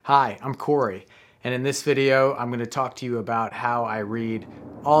Hi, I'm Corey, and in this video, I'm going to talk to you about how I read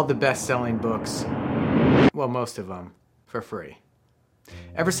all the best-selling books, well, most of them, for free.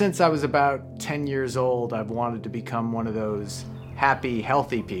 Ever since I was about 10 years old, I've wanted to become one of those happy,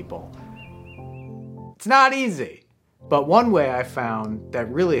 healthy people. It's not easy, but one way I found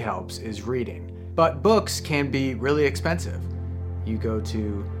that really helps is reading. But books can be really expensive. You go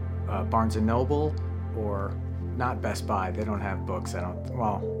to Barnes & Noble or not Best Buy, they don't have books.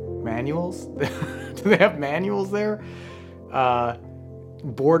 Manuals? Do they have manuals there?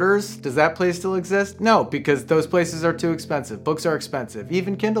 Borders, does that place still exist? No, because those places are too expensive. Books are expensive.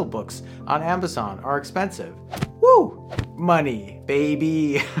 Even Kindle books on Amazon are expensive. Woo! Money,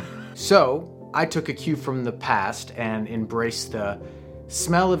 baby. So, I took a cue from the past and embraced the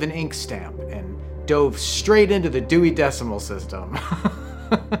smell of an ink stamp and dove straight into the Dewey Decimal System.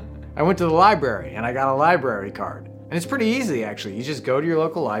 I went to the library and I got a library card. And it's pretty easy, actually. You just go to your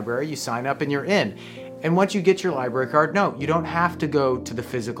local library, you sign up, and you're in. And once you get your library card, no, you don't have to go to the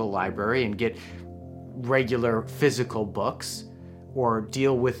physical library and get regular physical books or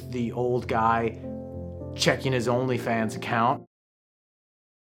deal with the old guy checking his OnlyFans account.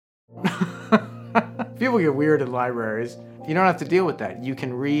 People get weird in libraries. You don't have to deal with that. You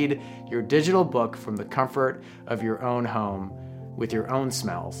can read your digital book from the comfort of your own home with your own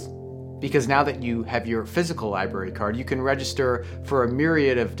smells. Because now that you have your physical library card, you can register for a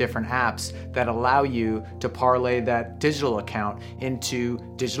myriad of different apps that allow you to parlay that digital account into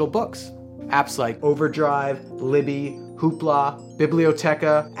digital books. Apps like Overdrive, Libby, Hoopla,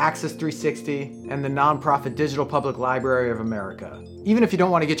 Biblioteca, Access 360, and the nonprofit Digital Public Library of America. Even if you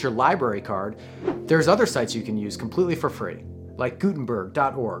don't want to get your library card, there's other sites you can use completely for free, like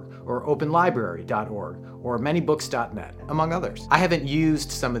Gutenberg.org or OpenLibrary.org or ManyBooks.net, among others. I haven't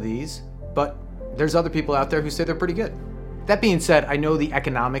used some of these, but there's other people out there who say they're pretty good. That being said, I know the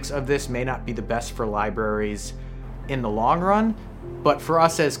economics of this may not be the best for libraries in the long run, but for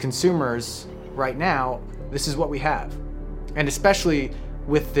us as consumers right now, this is what we have. And especially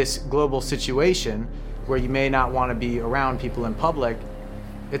with this global situation where you may not want to be around people in public,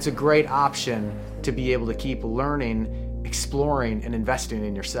 it's a great option to be able to keep learning, exploring, and investing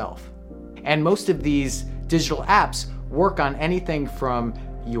in yourself. And most of these digital apps work on anything from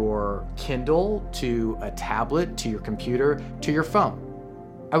your Kindle to a tablet to your computer to your phone.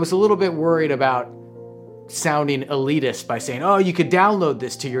 I was a little bit worried about sounding elitist by saying, oh, you could download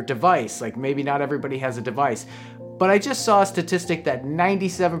this to your device. Like maybe not everybody has a device. But I just saw a statistic that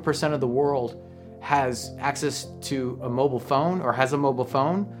 97% of the world has access to a mobile phone or has a mobile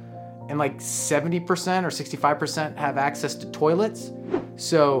phone. And like 70% or 65% have access to toilets.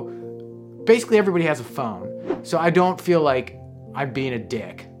 So basically everybody has a phone. So I don't feel like I'm being a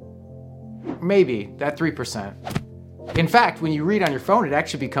dick. Maybe, that 3%. In fact, when you read on your phone, it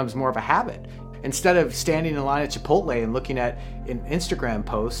actually becomes more of a habit. Instead of standing in line at Chipotle and looking at an Instagram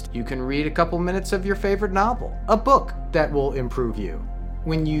post, you can read a couple minutes of your favorite novel, a book that will improve you.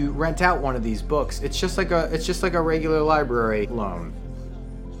 When you rent out one of these books, it's just like a regular library loan.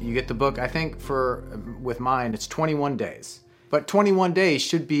 You get the book, I think with mine, it's 21 days. But 21 days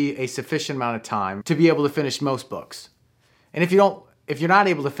should be a sufficient amount of time to be able to finish most books. And if you're not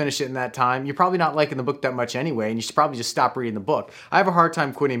able to finish it in that time, you're probably not liking the book that much anyway, and you should probably just stop reading the book. I have a hard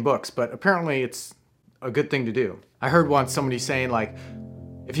time quitting books, but apparently it's a good thing to do. I heard once somebody saying, like,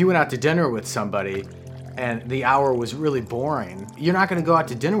 if you went out to dinner with somebody and the hour was really boring, you're not going to go out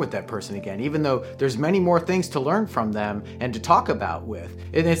to dinner with that person again, even though there's many more things to learn from them and to talk about with.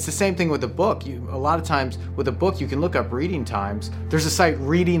 And it's the same thing with a book. A lot of times with a book, you can look up reading times. There's a site,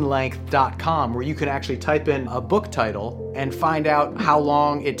 readinglength.com, where you can actually type in a book title and find out how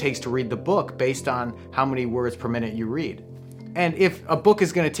long it takes to read the book based on how many words per minute you read. And if a book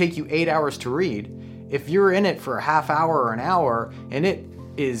is going to take you 8 hours to read, if you're in it for a half hour or an hour, and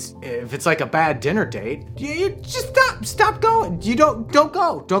if it's like a bad dinner date, you just stop going. You don't go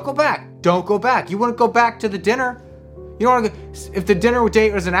back. You want to go back to the dinner. You don't want to go. If the dinner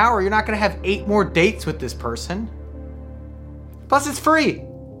date was an hour, you're not going to have 8 more dates with this person. Plus, it's free.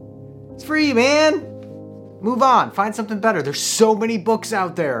 It's free, man. Move on. Find something better. There's so many books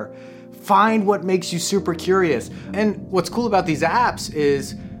out there. Find what makes you super curious. And what's cool about these apps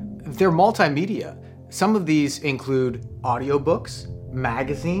is they're multimedia. Some of these include audiobooks,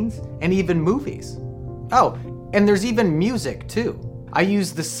 magazines, and even movies. Oh, and there's even music too. I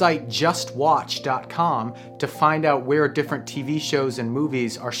use the site justwatch.com to find out where different TV shows and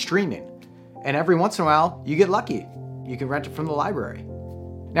movies are streaming. And every once in a while, you get lucky. You can rent it from the library.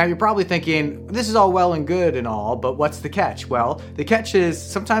 Now you're probably thinking, this is all well and good and all, but what's the catch? Well, the catch is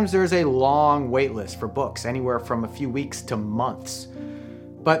sometimes there's a long wait list for books, anywhere from a few weeks to months.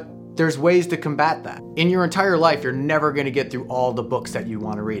 But there's ways to combat that. In your entire life, you're never going to get through all the books that you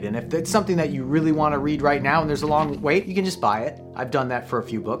want to read. And if it's something that you really want to read right now and there's a long wait, you can just buy it. I've done that for a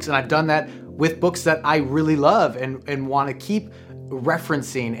few books, and I've done that with books that I really love and want to keep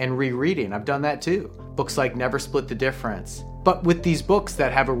referencing and rereading. I've done that too. Books like Never Split the Difference. But with these books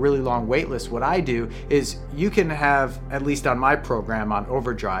that have a really long wait list, what I do is you can have, at least on my program on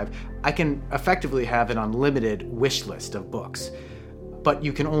Overdrive, I can effectively have an unlimited wish list of books. But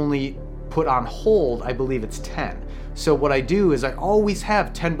you can only put on hold, I believe it's 10. So what I do is I always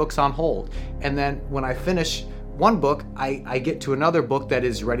have 10 books on hold. And then when I finish one book, I get to another book that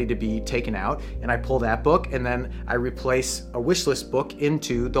is ready to be taken out, and I pull that book, and then I replace a wish list book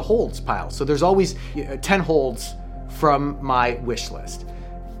into the holds pile. So there's always 10 holds from my wish list.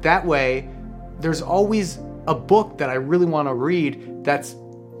 That way, there's always a book that I really want to read that's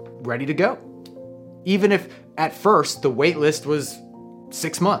ready to go. Even if at first the wait list was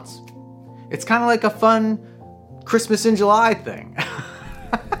 6 months. It's kind of like a fun Christmas in July thing.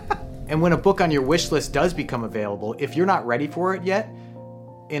 And when a book on your wish list does become available, if you're not ready for it yet,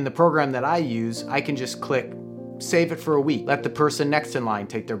 in the program that I use, I can just click save it for a week, let the person next in line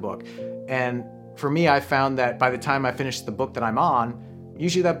take their book. And for me, I found that by the time I finish the book that I'm on,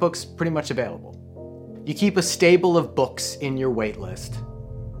 usually that book's pretty much available. You keep a stable of books in your wait list,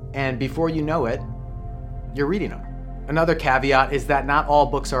 and before you know it, you're reading them. Another caveat is that not all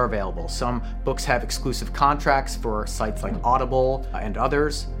books are available. Some books have exclusive contracts for sites like Audible and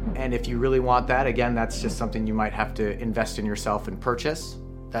others. And if you really want that, again, that's just something you might have to invest in yourself and purchase.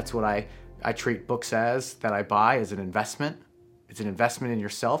 That's what I treat books as, that I buy as an investment. It's an investment in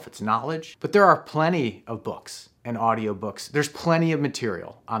yourself, it's knowledge. But there are plenty of books and audiobooks. There's plenty of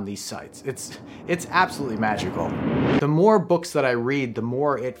material on these sites. It's absolutely magical. The more books that I read, the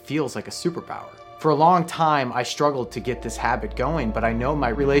more it feels like a superpower. For a long time, I struggled to get this habit going, but I know my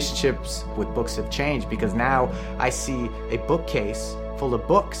relationships with books have changed because now I see a bookcase full of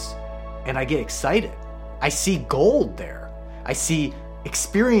books and I get excited. I see gold there. I see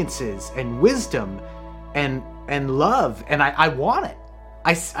experiences and wisdom and love, and I want it.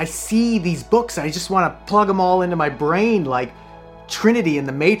 I see these books and I just want to plug them all into my brain like Trinity in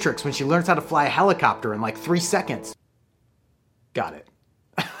The Matrix when she learns how to fly a helicopter in like 3 seconds. Got it.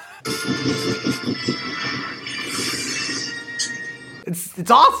 It's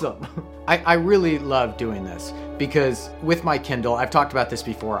awesome. I really love doing this because with my Kindle, I've talked about this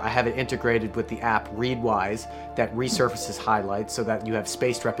before, I have it integrated with the app Readwise that resurfaces highlights so that you have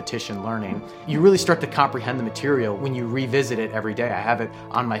spaced repetition learning. You really start to comprehend the material when you revisit it every day. I have it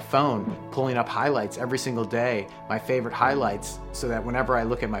on my phone, pulling up highlights every single day, my favorite highlights, so that whenever I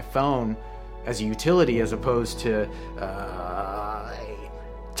look at my phone as a utility as opposed to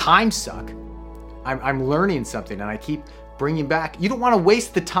time suck, I'm learning something and I keep bringing back. You don't want to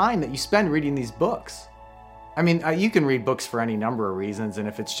waste the time that you spend reading these books. I mean, you can read books for any number of reasons, and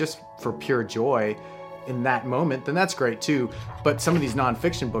if it's just for pure joy in that moment, then that's great too. But some of these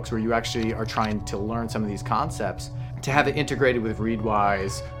nonfiction books where you actually are trying to learn some of these concepts, to have it integrated with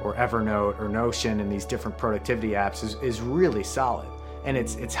Readwise or Evernote or Notion and these different productivity apps is really solid. And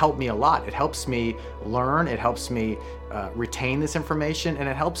it's helped me a lot. It helps me learn, it helps me retain this information, and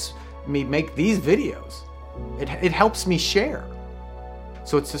it helps me make these videos. It helps me share.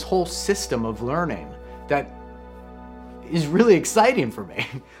 So it's this whole system of learning that is really exciting for me.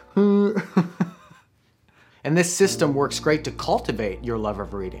 And this system works great to cultivate your love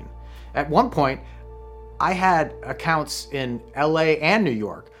of reading. At one point, I had accounts in LA and New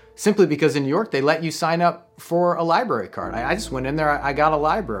York, simply because in New York, they let you sign up for a library card. I just went in there, I got a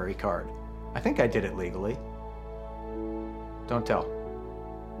library card. I think I did it legally. Don't tell.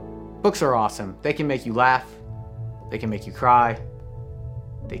 Books are awesome. They can make you laugh. They can make you cry.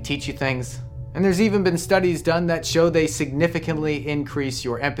 They teach you things. And there's even been studies done that show they significantly increase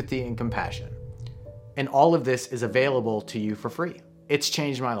your empathy and compassion. And all of this is available to you for free. It's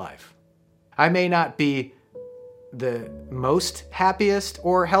changed my life. I may not be the most happiest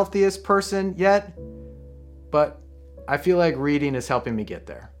or healthiest person yet, but I feel like reading is helping me get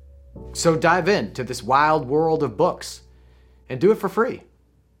there. So dive into this wild world of books and do it for free.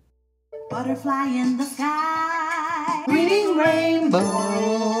 Butterfly in the sky, reading rainbow.